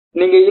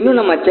நீங்க இன்னும்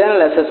நம்ம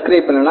சேனலை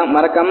சப்ஸ்கிரைப் பண்ணலாம்,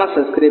 மறக்காம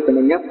சப்ஸ்கிரைப்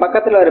பண்ணுங்க.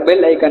 பக்கத்துல ஒரு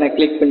பெல் ஐகானை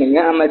கிளிக் பண்ணுங்க.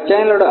 நம்ம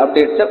சேனலோட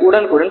அப்டேட்ஸை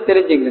உடனுக்குடன்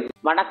தெரிஞ்சுங்க.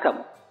 வணக்கம்,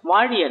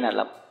 வாழிய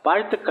நலம்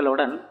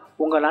வாழ்த்துக்களுடன்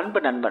உங்கள்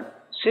அன்பு நண்பன்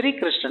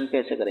ஸ்ரீகிருஷ்ணன்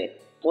பேசுகிறேன்.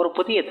 ஒரு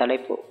புதிய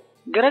தலைப்பு.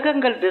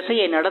 கிரகங்கள்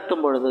திசையை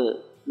நடத்தும் பொழுது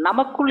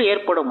நமக்குள்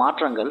ஏற்படும்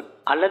மாற்றங்கள்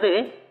அல்லது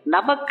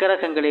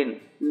நவக்கிரகங்களின்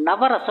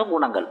நவரச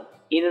குணங்கள்,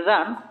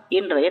 இதுதான்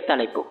இன்றைய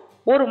தலைப்பு.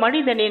 ஒரு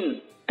மனிதனின்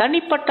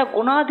தனிப்பட்ட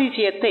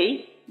குணாதிசயத்தை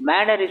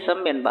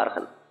மேனரிசம்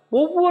என்பார்கள்.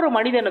 ஒவ்வொரு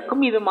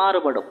மனிதனுக்கும் இது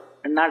மாறுபடும்.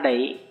 நடை,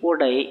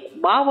 உடை,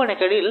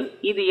 பாவனைகளில்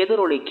இது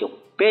எதிரொலிக்கும்.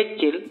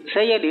 பேச்சில்,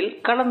 செயலில்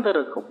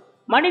கலந்திருக்கும்.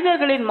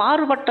 மனிதர்களின்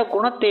மாறுபட்ட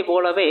குணத்தை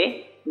போலவே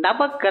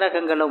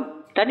நவக்கிரகங்களும்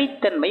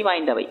தனித்தன்மை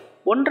வாய்ந்தவை.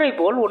 ஒன்றை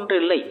போல்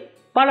ஒன்றில்லை.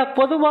 பல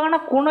பொதுவான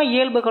குண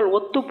இயல்புகள்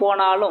ஒத்து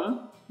போனாலும்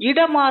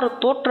இடமாறு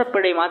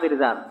தோற்றப்பிழை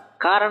மாதிரிதான்.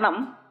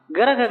 காரணம்,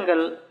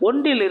 கிரகங்கள்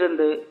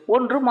ஒன்றிலிருந்து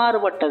ஒன்று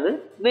மாறுபட்டது,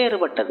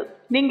 வேறுபட்டது.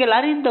 நீங்கள்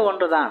அறிந்த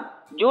ஒன்றுதான்.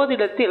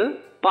 ஜோதிடத்தில்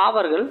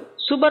பாவர்கள்,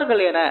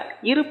 சுபர்கள் என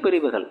இரு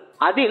பிரிவுகள்.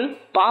 அதில்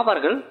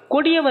பாவர்கள்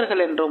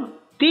கொடியவர்கள் என்றும்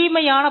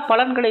தீமையான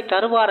பலன்களை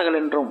தருவார்கள்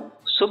என்றும்,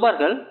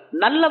 சுபர்கள்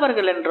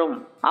நல்லவர்கள் என்றும்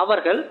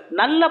அவர்கள்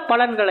நல்ல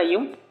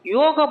பலன்களையும்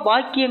யோக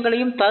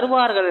பாக்கியங்களையும்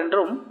தருவார்கள்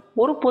என்றும்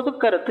ஒரு பொது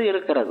கருத்து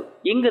இருக்கிறது.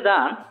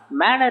 இங்குதான்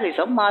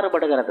மேனரிசம்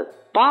மாறுபடுகிறது.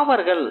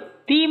 பாவர்கள்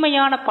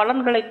தீமையான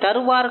பலன்களை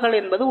தருவார்கள்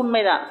என்பது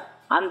உண்மைதான்.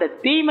 அந்த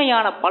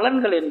தீமையான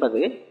பலன்கள் என்பது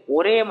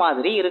ஒரே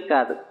மாதிரி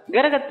இருக்காது.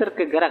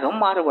 கிரகத்திற்கு கிரகம்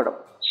மாறுபடும்.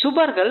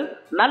 சுபர்கள்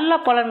நல்ல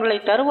பலன்களை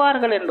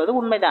தருவார்கள் என்பது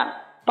உண்மைதான்.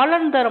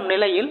 பலன் தரும்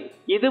நிலையில்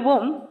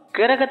இதுவும்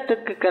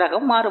கிரகத்துக்கு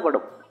கிரகம்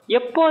மாறுபடும்.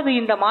 எப்போது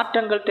இந்த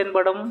மாற்றங்கள்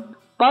தென்படும்?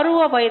 பருவ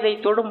வயதை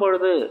தொடும்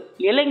பொழுது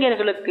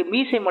இளைஞர்களுக்கு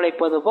மீசை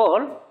முளைப்பது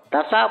போல்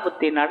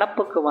தசாபுத்தி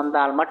நடப்புக்கு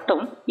வந்தால்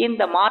மட்டும்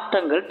இந்த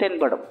மாற்றங்கள்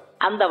தென்படும்.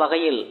 அந்த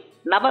வகையில்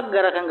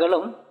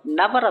நவகிரகங்களும்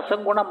நவரச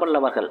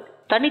குணமுள்ளவர்கள்,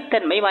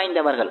 தனித்தன்மை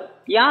வாய்ந்தவர்கள்.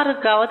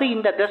 யாருக்காவது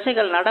இந்த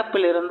திசைகள்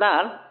நடப்பில்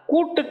இருந்தால்,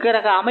 கூட்டு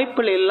கிரக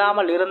அமைப்பில்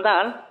இல்லாமல்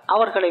இருந்தால்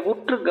அவர்களை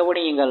உற்று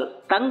கவனியுங்கள்.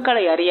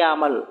 தங்களை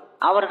அறியாமல்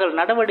அவர்கள்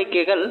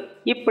நடவடிக்கைகள்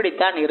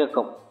இப்படித்தான்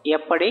இருக்கும்.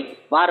 எப்படி?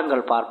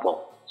 வாருங்கள் பார்ப்போம்.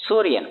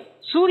 சூரியன்.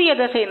 சூரிய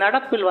திசை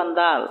நடப்பில்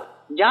வந்தால்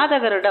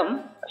ஜாதகரிடம்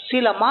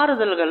சில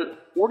மாறுதல்கள்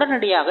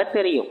உடனடியாக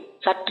தெரியும்.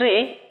 சற்றே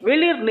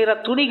வெளிர் நிற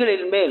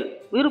துணிகளின் மேல்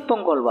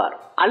விருப்பம் கொள்வார்.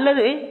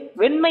 அல்லது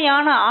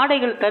வெண்மையான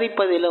ஆடைகள்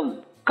தரிப்பதிலும்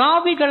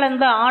காவி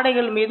கலந்த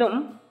ஆடைகள் மீதும்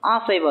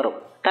ஆசை வரும்.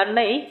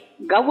 தன்னை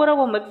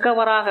கௌரவம்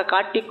மிக்கவராக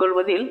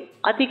காட்டிக்கொள்வதில்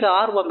அதிக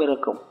ஆர்வம்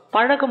இருக்கும்.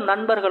 பழகும்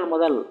நண்பர்கள்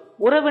முதல்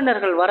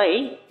உறவினர்கள் வரை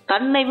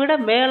தன்னை விட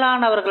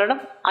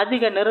மேலானவர்களிடம்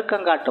அதிக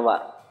நெருக்கம்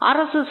காட்டுவார்.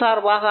 அரசு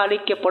சார்பாக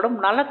அளிக்கப்படும்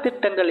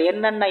நலத்திட்டங்கள்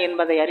என்னென்ன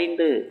என்பதை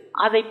அறிந்து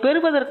அதை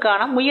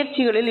பெறுவதற்கான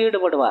முயற்சிகளில்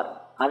ஈடுபடுவார்.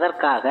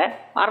 அதற்காக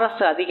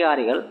அரசு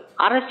அதிகாரிகள்,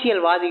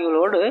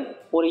 அரசியல்வாதிகளோடு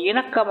ஒரு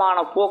இணக்கமான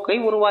போக்கை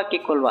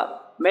உருவாக்கிக் கொள்வார்.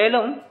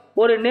 மேலும்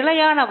ஒரு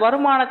நிலையான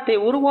வருமானத்தை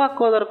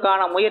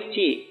உருவாக்குவதற்கான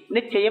முயற்சி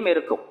நிச்சயம்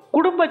இருக்கும்.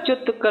 குடும்ப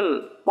சொத்துக்கள்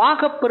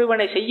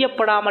பாகப்பிரிவினை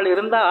செய்யப்படாமல்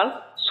இருந்தால்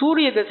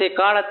சூரிய திசை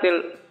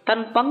காலத்தில்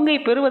தன் பங்கை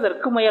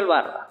பெறுவதற்கு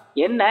முயல்வார்.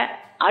 என்ன?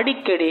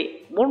 அடிக்கடி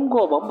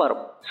முன்கோபம்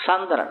வரும்.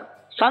 சந்திரன்.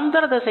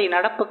 சந்திர திசை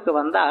நடப்புக்கு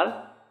வந்தால்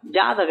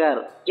ஜாதகர்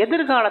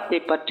எதிர்காலத்தை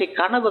பற்றி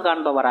கனவு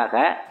காண்பவராக,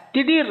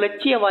 திடீர்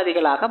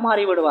லட்சியவாதிகளாக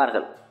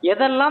மாறிவிடுவார்கள்.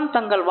 எதெல்லாம்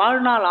தங்கள்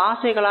வாழ்நாள்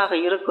ஆசைகளாக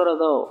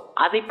இருக்கிறதோ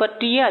அதை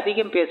பற்றியே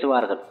அதிகம்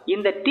பேசுவார்கள்.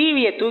 இந்த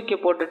டிவியை தூக்கி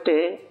போட்டுட்டு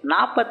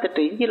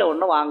 48 இன்ச்சில்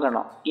ஒன்று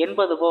வாங்கணும்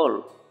என்பது போல்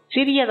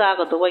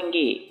சிறியதாக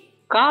துவங்கி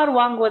கார்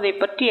வாங்குவதை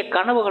பற்றிய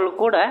கனவுகள்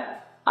கூட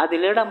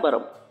அதில்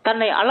இடம்பெறும்.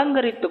 தன்னை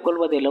அலங்கரித்துக்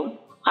கொள்வதிலும்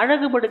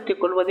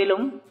அழகுபடுத்திக்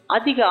கொள்வதிலும்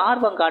அதிக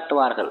ஆர்வம்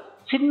காட்டுவார்கள்.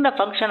 சின்ன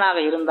ஃபங்க்ஷனாக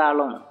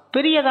இருந்தாலும்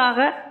பெரியதாக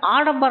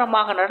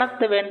ஆடம்பரமாக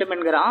நடத்த வேண்டும்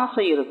என்கிற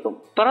ஆசை இருக்கும்.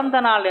 பிறந்த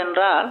நாள்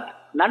என்றால்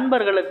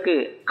நண்பர்களுக்கு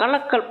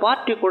கலக்கல்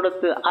பார்ட்டி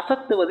கொடுத்து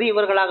அசத்துவது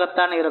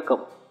இவர்களாகத்தான்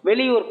இருக்கும்.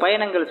 வெளியூர்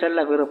பயணங்கள்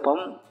செல்ல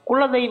விருப்பம்,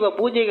 குலதெய்வ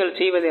பூஜைகள்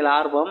செய்வதில்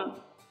ஆர்வம்,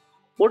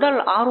 உடல்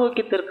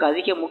ஆரோக்கியத்திற்கு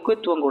அதிக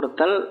முக்கியத்துவம்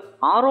கொடுத்தல்,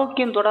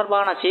 ஆரோக்கியம்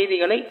தொடர்பான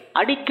செய்திகளை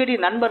அடிக்கடி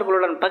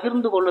நண்பர்களுடன்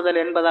பகிர்ந்து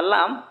கொள்ளுதல்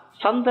என்பதெல்லாம்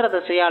சந்திர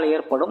திசையால்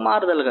ஏற்படும்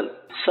மாறுதல்கள்.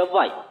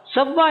 செவ்வாய்.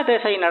 செவ்வாய்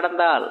திசை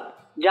நடந்தால்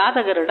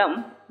ஜாதகரிடம்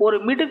ஒரு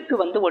மிடுக்கு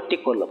வந்து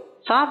ஒட்டிக்கொள்ளும்.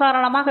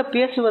 சாதாரணமாக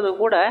பேசுவது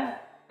கூட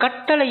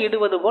கட்டளை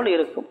இடுவது போல்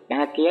இருக்கும்.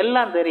 எனக்கு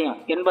எல்லாம் தெரியும்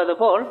என்பது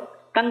போல்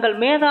தங்கள்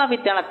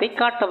மேதாவித்தனத்தை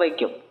காட்ட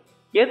வைக்கும்.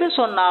 எது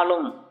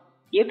சொன்னாலும்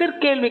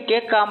எதிர்கேள்வி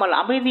கேட்காமல்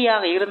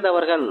அமைதியாக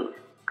இருந்தவர்கள்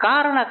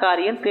காரண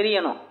காரியம்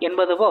தெரியணும்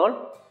என்பது போல்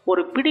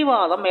ஒரு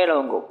பிடிவாதம்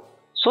மேலோங்கும்.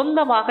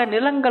 சொந்தமாக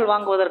நிலங்கள்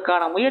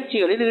வாங்குவதற்கான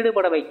முயற்சிகளில்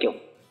ஈடுபட வைக்கும்.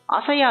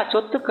 அசையா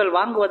சொத்துக்கள்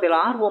வாங்குவதில்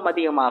ஆர்வம்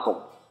அதிகமாகும்.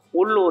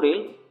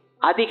 உள்ளூரில்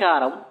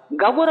அதிகாரம்,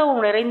 கௌரவம்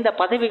நிறைந்த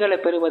பதவிகளை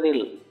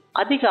பெறுவதில்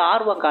அதிக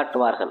ஆர்வம்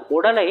காட்டுவார்கள்.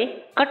 உடலை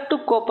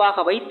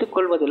கட்டுக்கோப்பாக வைத்துக்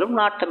கொள்வதிலும்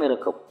நாட்டம்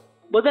இருக்கும்.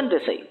 புதன்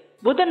திசை.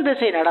 புதன்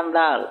திசை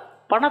நடந்தால்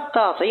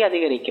பணத்தாசை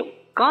அதிகரிக்கும்.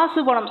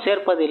 காசு பணம்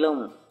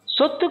சேர்ப்பதிலும்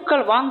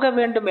சொத்துக்கள் வாங்க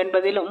வேண்டும்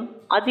என்பதிலும்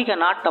அதிக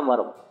நாட்டம்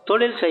வரும்.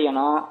 தொழில்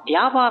செய்யணும்,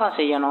 வியாபாரம்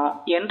செய்யணும்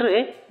என்று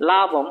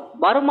லாபம்,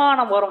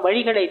 வருமானம் வரும்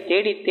வழிகளை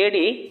தேடி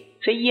தேடி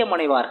செய்ய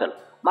முனைவார்கள்.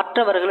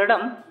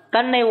 மற்றவர்களிடம்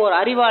தன்னை ஓர்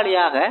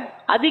அறிவாளியாக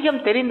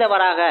அதிகம்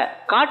தெரிந்தவராக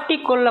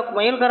காட்டிக்கொள்ள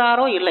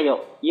முயல்கிறாரோ இல்லையோ,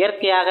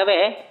 இயற்கையாகவே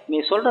நீ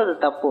சொல்றது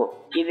தப்பு,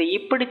 இது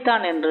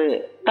இப்படித்தான் என்று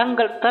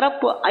தங்கள்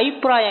தரப்பு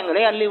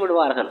அபிப்பிராயங்களை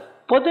அள்ளிவிடுவார்கள்.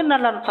 பொது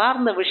நலன்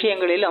சார்ந்த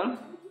விஷயங்களிலும்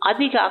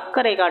அதிக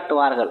அக்கறை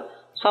காட்டுவார்கள்.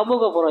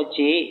 சமூக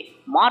புரட்சி,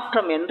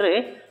 மாற்றம் என்று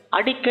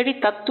அடிக்கடி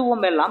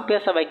தத்துவம் எல்லாம்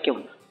பேச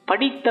வைக்கும்.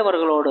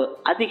 படித்தவர்களோடு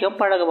அதிகம்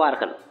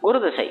பழகுவார்கள்.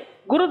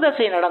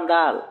 குருதசை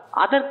நடந்தால்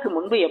அதற்கு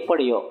முன்பு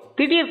எப்படியோ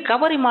திடீர்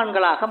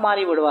கவரிமான்களாக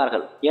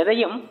மாறிவிடுவார்கள்.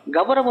 எதையும்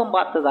கௌரவம்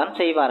பார்த்துதான்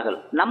செய்வார்கள்.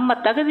 நம்ம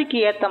தகுதிக்கு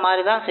ஏற்ற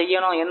மாதிரி தான்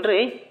செய்யணும் என்று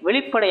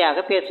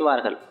வெளிப்படையாக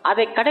பேசுவார்கள்.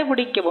 அதை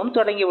கடைபிடிக்கவும்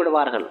தொடங்கி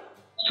விடுவார்கள்.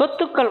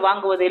 சொத்துக்கள்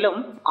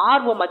வாங்குவதிலும்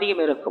ஆர்வம்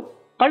அதிகம் இருக்கும்.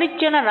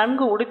 பளிச்சென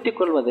நன்கு உடுத்திக்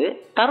கொள்வது,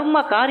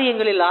 தர்ம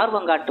காரியங்களில்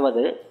ஆர்வம்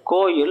காட்டுவது,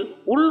 கோயில்,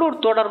 உள்ளூர்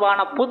தொடர்பான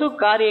பொது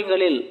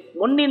காரியங்களில்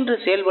முன்னின்று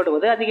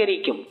செயல்படுவது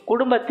அதிகரிக்கும்.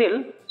 குடும்பத்தில்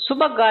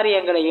சுப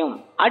காரியங்களையும்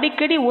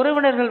அடிக்கடி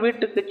உறவினர்கள்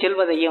வீட்டுக்கு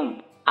செல்வதையும்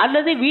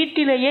அல்லது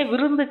வீட்டிலேயே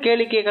விருந்து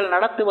கேளிக்கைகள்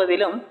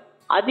நடத்துவதிலும்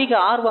அதிக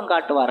ஆர்வம்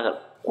காட்டுவார்கள்.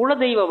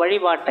 குலதெய்வ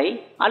வழிபாட்டை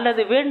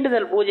அல்லது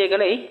வேண்டுதல்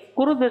பூஜைகளை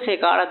குருதசை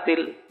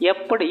காலத்தில்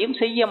எப்படியும்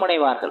செய்ய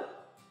முனைவார்கள்.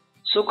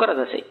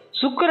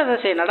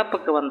 சுக்கிரதசை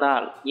நடப்புக்கு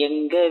வந்தால்,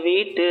 எங்க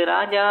வீட்டு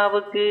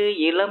ராஜாவுக்கு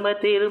இளம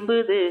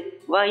திரும்புது,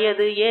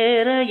 வயது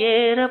ஏற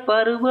ஏற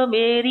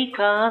பருவமேறி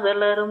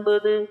காதல்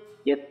அரும்புது.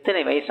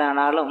 எத்தனை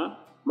வயசானாலும்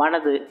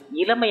மனது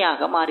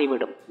இளமையாக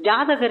மாறிவிடும்.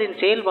 ஜாதகரின்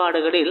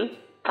செயல்பாடுகளில்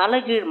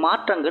தலைகீழ்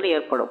மாற்றங்கள்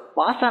ஏற்படும்.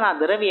 வாசனா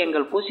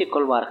திரவியங்கள்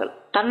பூசிக்கொள்வார்கள்.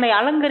 தன்னை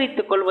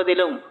அலங்கரித்துக்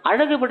கொள்வதிலும்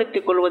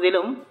அழகுபடுத்திக்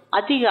கொள்வதிலும்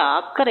அதிக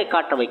அக்கறை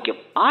காட்ட வைக்கும்.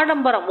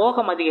 ஆடம்பர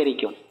மோகம்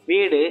அதிகரிக்கும்.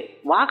 வீடு,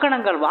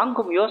 வாகனங்கள்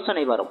வாங்கும்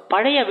யோசனை வரும்.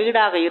 பழைய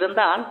வீடாக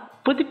இருந்தால்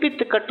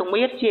புதுப்பித்து கட்டும்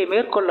முயற்சியை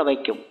மேற்கொள்ள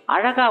வைக்கும்.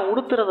 அழகா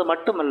உடுத்துறது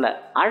மட்டுமல்ல,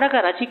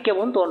 அழக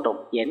ரசிக்கவும்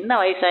தோன்றும். என்ன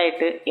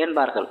வயசாயிட்டு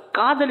என்பார்கள்.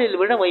 காதலில்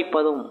விழ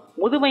வைப்பதும்,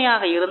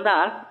 முதுமையாக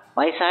இருந்தால்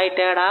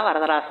வயசாயிட்டேடா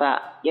வரதராசா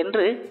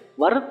என்று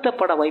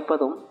வருத்தப்பட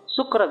வைப்பதும்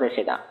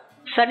சுக்கிரதசைதான்.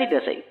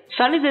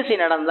 சனிதசை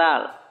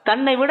நடந்தால்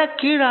தன்னை விட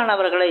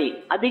கீழானவர்களை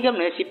அதிகம்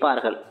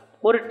நேசிப்பார்கள்.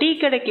 ஒரு டீ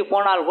கடைக்கு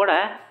போனால் கூட,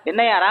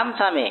 என்னையா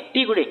ராமசாமி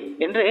டீ குடி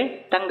என்று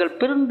தங்கள்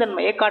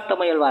பெருந்தன்மையை காட்ட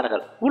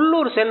முயல்வார்கள்.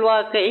 உள்ளூர்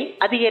செல்வாக்கை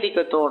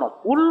அதிகரிக்க தோணும்.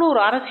 உள்ளூர்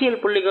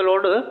அரசியல்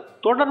புள்ளிகளோடு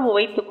தொடர்பு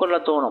வைத்துக் கொள்ள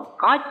தோணும்.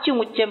 ஆட்சி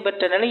உச்சம்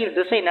பெற்ற நிலையில்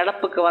திசை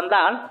நடப்புக்கு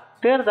வந்தால்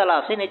தேர்தல்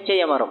ஆசை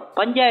நிச்சயம் வரும்.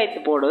 பஞ்சாயத்து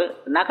போடு,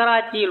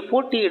 நகராட்சியில்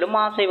போட்டியிடும்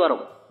ஆசை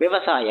வரும்.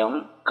 விவசாயம்,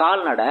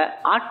 கால்நடை,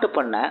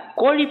 ஆட்டுப்பண்ணை,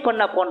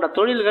 கோழிப்பண்ணை போன்ற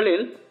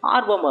தொழில்களில்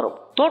ஆர்வம் வரும்.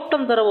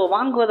 தோட்டம் துறவு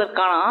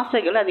வாங்குவதற்கான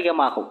ஆசைகள்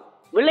அதிகமாகும்.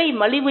 விலை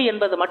மலிவு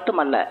என்பது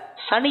மட்டுமல்ல,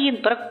 சனியின்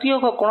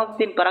பிரத்யோக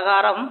குணத்தின்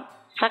பிரகாரம்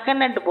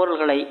செகண்ட் ஹேண்ட்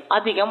பொருள்களை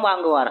அதிகம்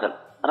வாங்குவார்கள்.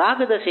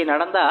 ராகுதசை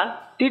நடந்தால்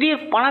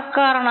திடீர்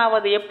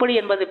பணக்காரனாவது எப்படி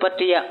என்பது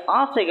பற்றிய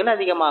ஆசைகள்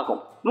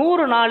அதிகமாகும்.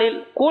 100 நாளில்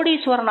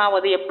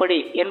கோடீஸ்வரனாவது எப்படி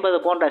என்பது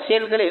போன்ற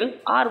செயல்களில்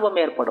ஆர்வம்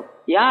ஏற்படும்.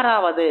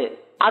 யாராவது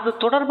அது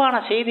தொடர்பான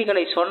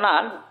செய்திகளை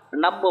சொன்னால்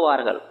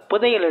நம்புவார்கள்.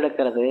 புதையல்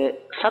எடுக்கிறது,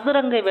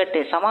 சதுரங்க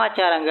வேட்டை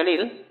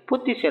சமாச்சாரங்களில்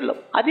புத்தி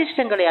செல்லும்.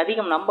 அதிர்ஷ்டங்களை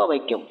அதிகம் நம்ப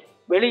வைக்கும்.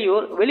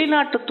 வெளியூர்,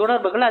 வெளிநாட்டு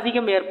தொடர்புகள்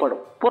அதிகம்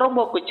ஏற்படும்.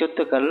 புறம்போக்கு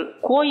சொத்துக்கள்,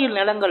 கோயில்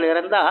நிலங்கள்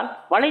இருந்தால்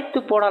வளைத்து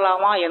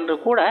போடலாமா என்று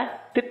கூட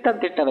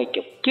திட்டம் திட்ட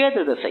வைக்கும்.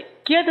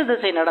 கேது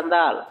திசை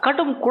நடந்தால்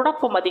கடும்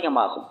குழப்பம்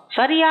அதிகமாகும்.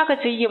 சரியாக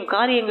செய்யும்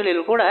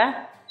காரியங்களில் கூட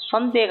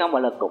சந்தேகம்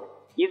வளர்க்கும்.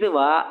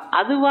 இதுவா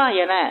அதுவா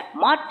என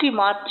மாற்றி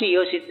மாற்றி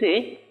யோசித்து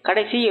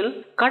கடைசியில்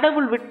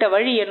கடவுள் விட்ட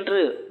வழி என்று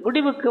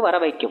முடிவுக்கு வர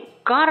வைக்கும்.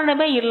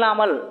 காரணமே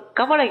இல்லாமல்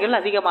கவலைகள்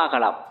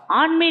அதிகமாகலாம்.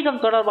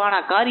 ஆன்மீகம் தொடர்பான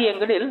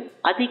காரியங்களில்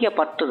அதிக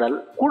பற்றுதல்,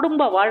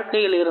 குடும்ப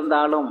வாழ்க்கையில்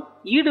இருந்தாலும்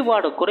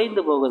ஈடுபாடு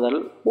குறைந்து போகுதல்,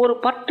 ஒரு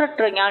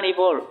பற்றற்ற ஞானி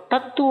போல்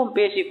தத்துவம்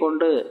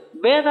பேசிக்கொண்டு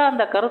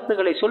வேதாந்த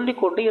கருத்துக்களை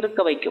சொல்லிக்கொண்டு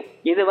இருக்க வைக்கும்.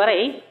 இதுவரை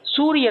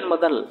சூரியன்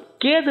முதல்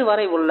கேது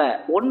வரை உள்ள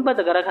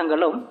 9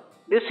 கிரகங்களும்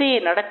திசையை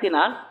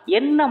நடத்தினால்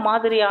என்ன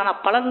மாதிரியான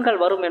பலன்கள்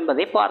வரும்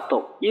என்பதை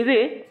பார்த்தோம். இது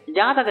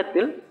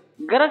ஜாதகத்தில்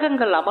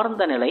கிரகங்கள்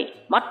அமர்ந்த நிலை,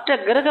 மற்ற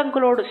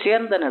கிரகங்களோடு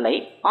சேர்ந்த நிலை,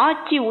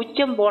 ஆட்சி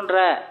உச்சம்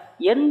போன்ற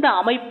எந்த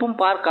அமைப்பும்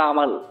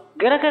பார்க்காமல்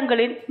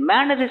கிரகங்களின்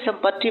மேனரிசம்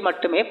பற்றி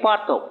மட்டுமே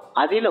பார்த்தோம்.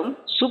 அதிலும்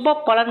சுப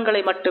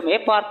பலன்களை மட்டுமே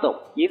பார்த்தோம்.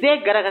 இதே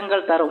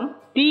கிரகங்கள் தரும்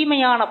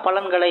தீமையான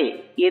பலன்களை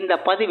இந்த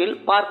பதிவில்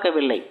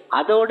பார்க்கவில்லை.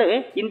 அதோடு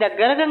இந்த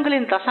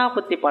கிரகங்களின்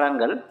தசாபுத்தி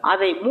பலன்கள்,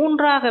 அதை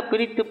 3ஆக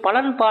பிரித்து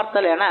பலன்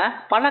பார்த்தல் என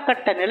பல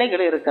கட்ட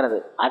நிலைகள் இருக்கிறது.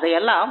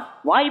 அதையெல்லாம்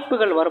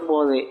வாய்ப்புகள்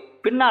வரும்போது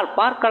பின்னால்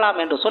பார்க்கலாம்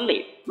என்று சொல்லி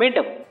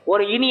மீண்டும்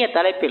ஒரு இனிய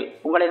தலைப்பில்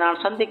உங்களை நான்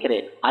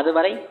சந்திக்கிறேன்.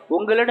 அதுவரை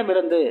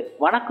உங்களிடமிருந்து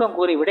வணக்கம்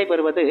கூறி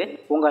விடைபெறுவது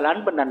உங்கள்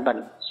அன்பு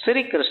நண்பன்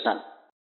ஸ்ரீ கிருஷ்ணன்.